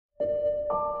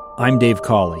I'm Dave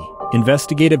Cawley,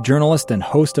 investigative journalist and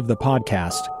host of the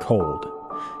podcast Cold.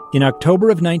 In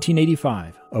October of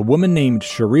 1985, a woman named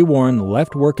Sheree Warren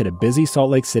left work at a busy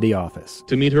Salt Lake City office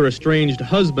to meet her estranged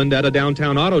husband at a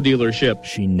downtown auto dealership.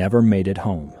 She never made it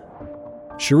home.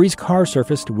 Sheree's car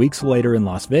surfaced weeks later in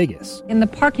Las Vegas. In the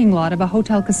parking lot of a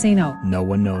hotel casino. No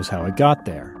one knows how it got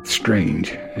there. Strange.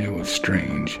 It was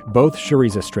strange. Both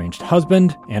Sheree's estranged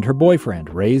husband and her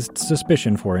boyfriend raised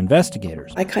suspicion for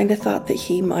investigators. I kind of thought that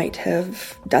he might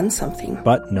have done something.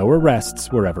 But no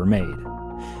arrests were ever made.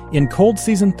 In Cold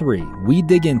Season 3, we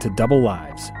dig into double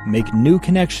lives, make new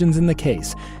connections in the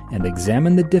case, and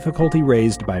examine the difficulty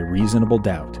raised by reasonable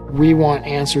doubt. We want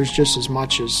answers just as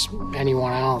much as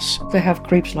anyone else. They have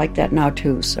creeps like that now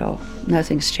too, so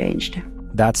nothing's changed.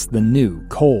 That's the new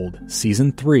Cold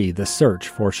Season 3, The Search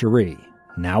for Sheree,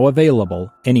 now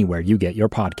available anywhere you get your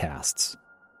podcasts.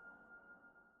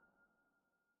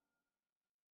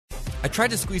 I tried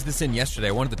to squeeze this in yesterday.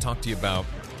 I wanted to talk to you about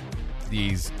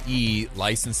these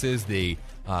e-licenses, the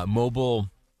mobile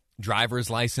driver's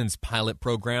license pilot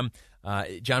program.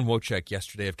 John Wojcik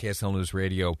yesterday of KSL News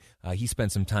Radio, he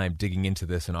spent some time digging into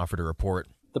this and offered a report.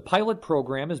 The pilot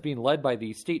program is being led by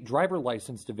the State Driver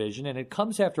License Division, and it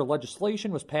comes after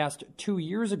legislation was passed 2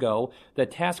 years ago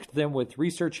that tasked them with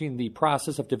researching the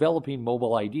process of developing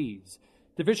mobile IDs.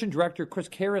 Division Director Chris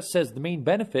Karras says the main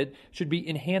benefit should be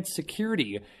enhanced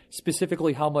security,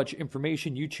 specifically how much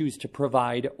information you choose to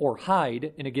provide or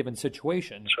hide in a given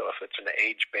situation. So if it's an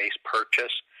age-based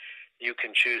purchase, you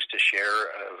can choose to share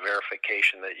a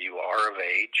verification that you are of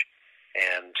age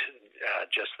and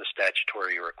just the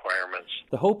statutory requirements.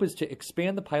 The hope is to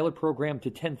expand the pilot program to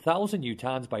 10,000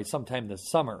 Utahns by sometime this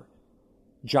summer.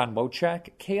 John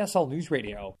Wojcik, KSL News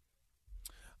Radio.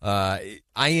 I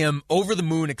am over the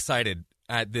moon excited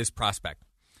at this prospect.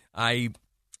 I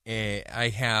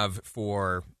have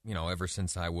for, ever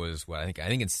since I was, I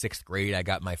think in 6th grade, I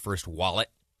got my first wallet.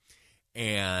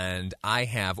 And I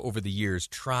have, over the years,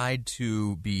 tried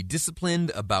to be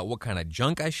disciplined about what kind of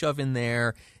junk I shove in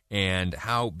there and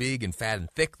how big and fat and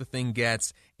thick the thing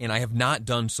gets. And I have not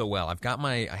done so well. I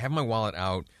have my wallet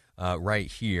out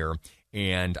right here.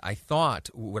 And I thought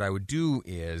what I would do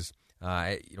is,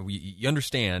 you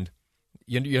understand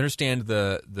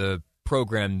the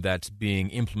program that's being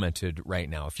implemented right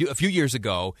now. A few years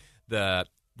ago, the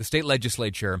state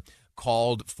legislature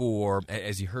called for,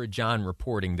 as you heard John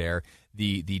reporting there,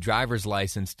 the driver's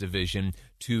license division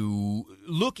to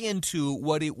look into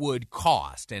what it would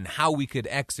cost and how we could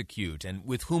execute and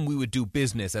with whom we would do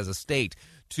business as a state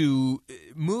to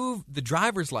move the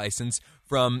driver's license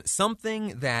from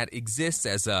something that exists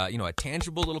as a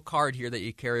tangible little card here that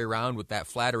you carry around with that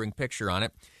flattering picture on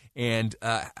it, and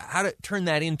how to turn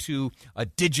that into a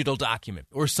digital document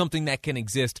or something that can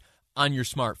exist on your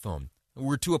smartphone.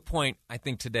 We're to a point, I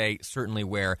think, today, certainly,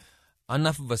 where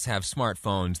enough of us have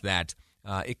smartphones that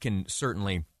it can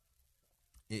certainly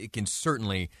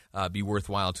be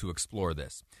worthwhile to explore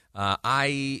this. Let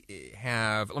me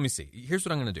see. Here's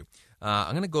what I'm going to do.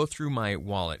 I'm going to go through my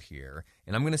wallet here,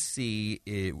 and I'm going to see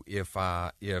if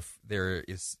there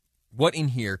is what in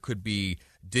here could be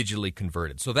digitally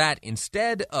converted, so that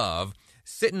instead of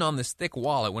sitting on this thick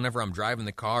wallet whenever I'm driving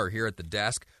the car or here at the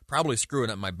desk, probably screwing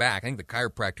up my back. I think the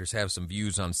chiropractors have some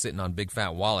views on sitting on big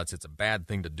fat wallets. It's a bad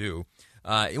thing to do.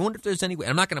 I wonder if there's any way.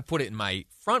 I'm not going to put it in my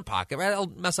front pocket. That'll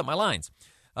mess up my lines.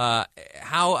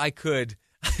 How I could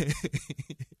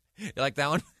you like that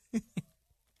one?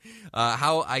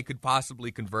 How I could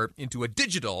possibly convert into a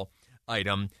digital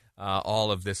item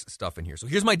all of this stuff in here. So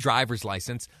here's my driver's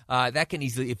license. That can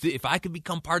easily, if I could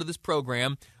become part of this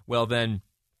program, well then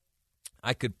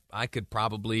I could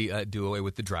probably do away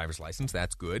with the driver's license.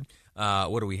 That's good.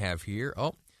 What do we have here?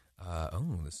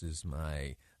 This is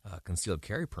my concealed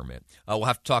carry permit. We'll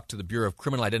have to talk to the Bureau of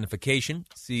Criminal Identification,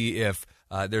 see if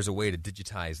there's a way to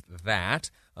digitize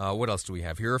that. What else do we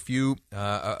have here?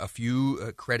 A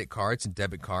few credit cards and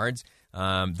debit cards.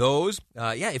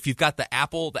 If you've got the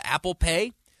Apple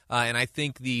Pay. And I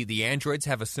think the Androids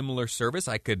have a similar service.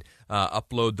 I could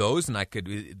upload those, and I could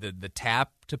the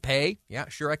tap to pay. Yeah,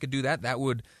 sure, I could do that. That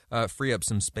would free up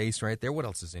some space right there. What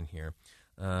else is in here?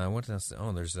 What else?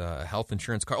 Oh, there's a health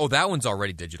insurance card. Oh, that one's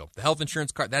already digital. The health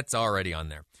insurance card, that's already on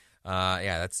there.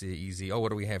 That's easy. Oh, what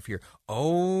do we have here?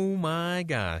 Oh my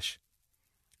gosh,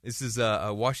 this is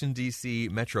a Washington D.C.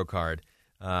 Metro card.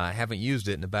 I haven't used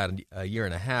it in about a year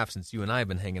and a half since you and I have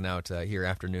been hanging out here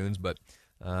afternoons, but.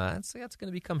 That's going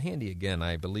to become handy again,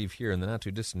 I believe, here in the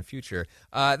not-too-distant future.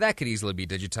 That could easily be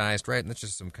digitized, right? And that's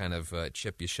just some kind of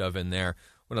chip you shove in there.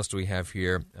 What else do we have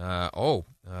here?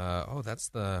 That's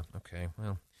the... Okay,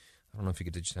 well, I don't know if you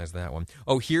could digitize that one.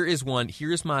 Oh, here is one.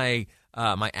 Here's my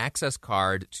my access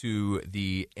card to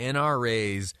the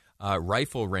NRA's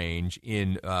rifle range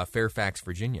in Fairfax,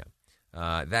 Virginia.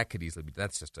 That could easily be.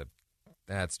 That's just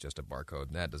a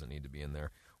barcode. That doesn't need to be in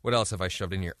there. What else have I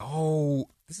shoved in here? Oh,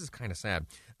 this is kind of sad.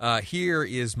 Here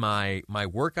is my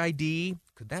work ID.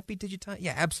 Could that be digitized?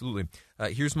 Yeah, absolutely.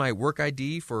 Here's my work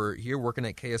ID for here working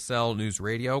at KSL News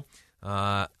Radio.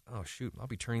 Oh, shoot. I'll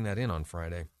be turning that in on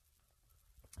Friday.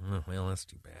 Oh, well, that's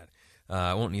too bad.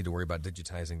 I won't need to worry about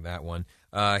digitizing that one.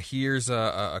 Here's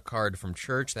a card from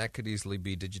church. That could easily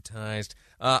be digitized.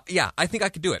 Yeah, I think I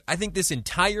could do it. I think this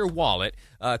entire wallet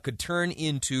could turn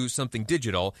into something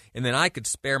digital, and then I could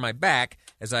spare my back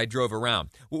as I drove around.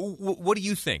 What do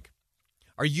you think?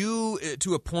 Are you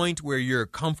to a point where you're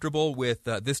comfortable with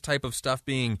this type of stuff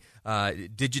being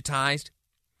digitized?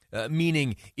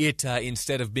 Meaning it,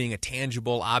 instead of being a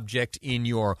tangible object in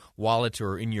your wallet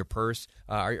or in your purse,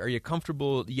 are you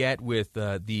comfortable yet with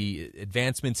the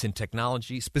advancements in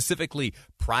technology, specifically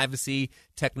privacy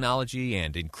technology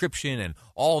and encryption and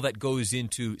all that goes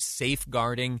into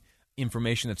safeguarding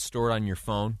information that's stored on your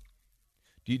phone?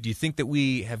 Do you think that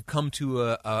we have come to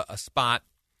a spot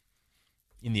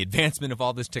in the advancement of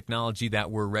all this technology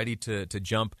that we're ready to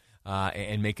jump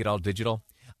and make it all digital?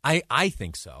 I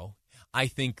think so. I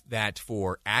think that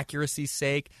for accuracy's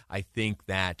sake, I think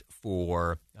that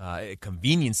for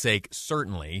convenience sake,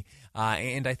 certainly,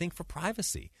 and I think for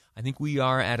privacy. I think we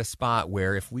are at a spot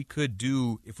where if we could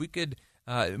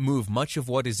move much of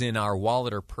what is in our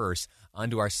wallet or purse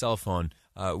onto our cell phone,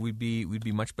 we'd be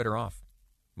much better off.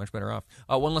 Much better off.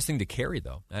 One less thing to carry,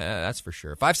 though. That's for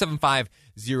sure.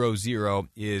 57500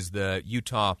 is the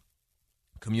Utah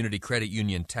Community Credit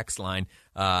Union text line.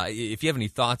 If you have any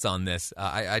thoughts on this,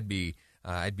 I'd be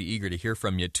eager to hear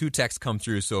from you. 2 texts come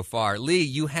through so far. Lee,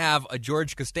 you have a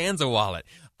George Costanza wallet.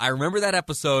 I remember that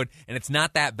episode, and it's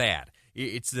not that bad.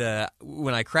 It's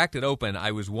when I cracked it open,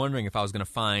 I was wondering if I was going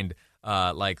to find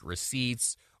like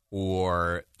receipts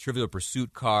or Trivial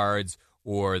Pursuit cards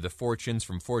or the fortunes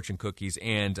from fortune cookies,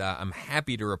 and I'm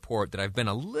happy to report that I've been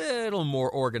a little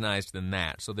more organized than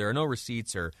that. So there are no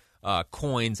receipts or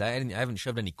coins. I haven't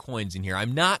shoved any coins in here.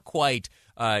 I'm not quite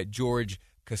George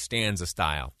Costanza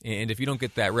style. And if you don't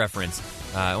get that reference,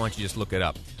 why don't you just look it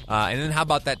up. And then how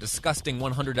about that disgusting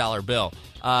 $100 bill?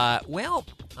 I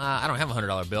don't have a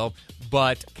 $100 bill,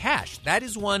 but cash. That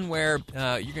is one where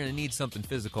you're going to need something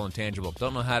physical and tangible.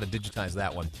 Don't know how to digitize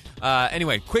that one.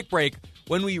 Anyway, quick break.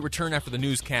 When we return after the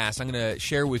newscast, I'm going to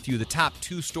share with you the top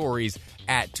 2 stories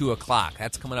at 2 o'clock.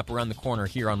 That's coming up around the corner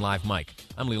here on Live Mike.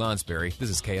 I'm Lee Lonsberry. This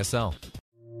is KSL.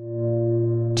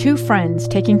 2 friends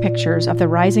taking pictures of the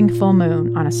rising full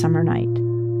moon on a summer night.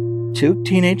 2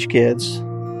 teenage kids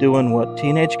doing what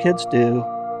teenage kids do.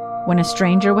 When a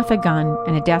stranger with a gun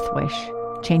and a death wish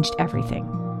changed everything.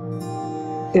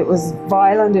 It was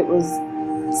violent, it was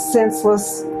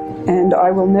senseless, and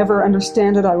I will never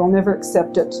understand it, I will never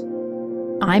accept it.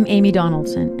 I'm Amy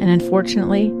Donaldson, and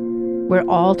unfortunately, we're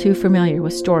all too familiar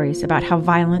with stories about how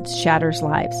violence shatters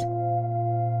lives.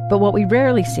 But what we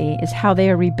rarely see is how they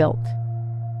are rebuilt.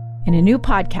 In a new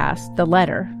podcast, The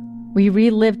Letter, we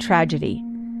relive tragedy,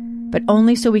 but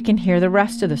only so we can hear the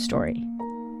rest of the story.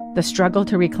 The struggle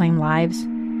to reclaim lives,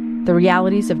 the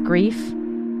realities of grief,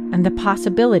 and the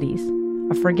possibilities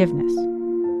of forgiveness.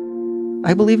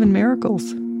 I believe in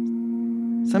miracles.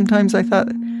 Sometimes I thought,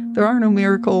 there are no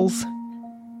miracles.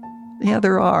 Yeah,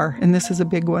 there are, and this is a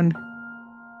big one.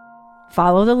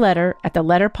 Follow The Letter at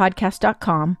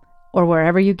theletterpodcast.com or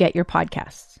wherever you get your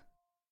podcasts.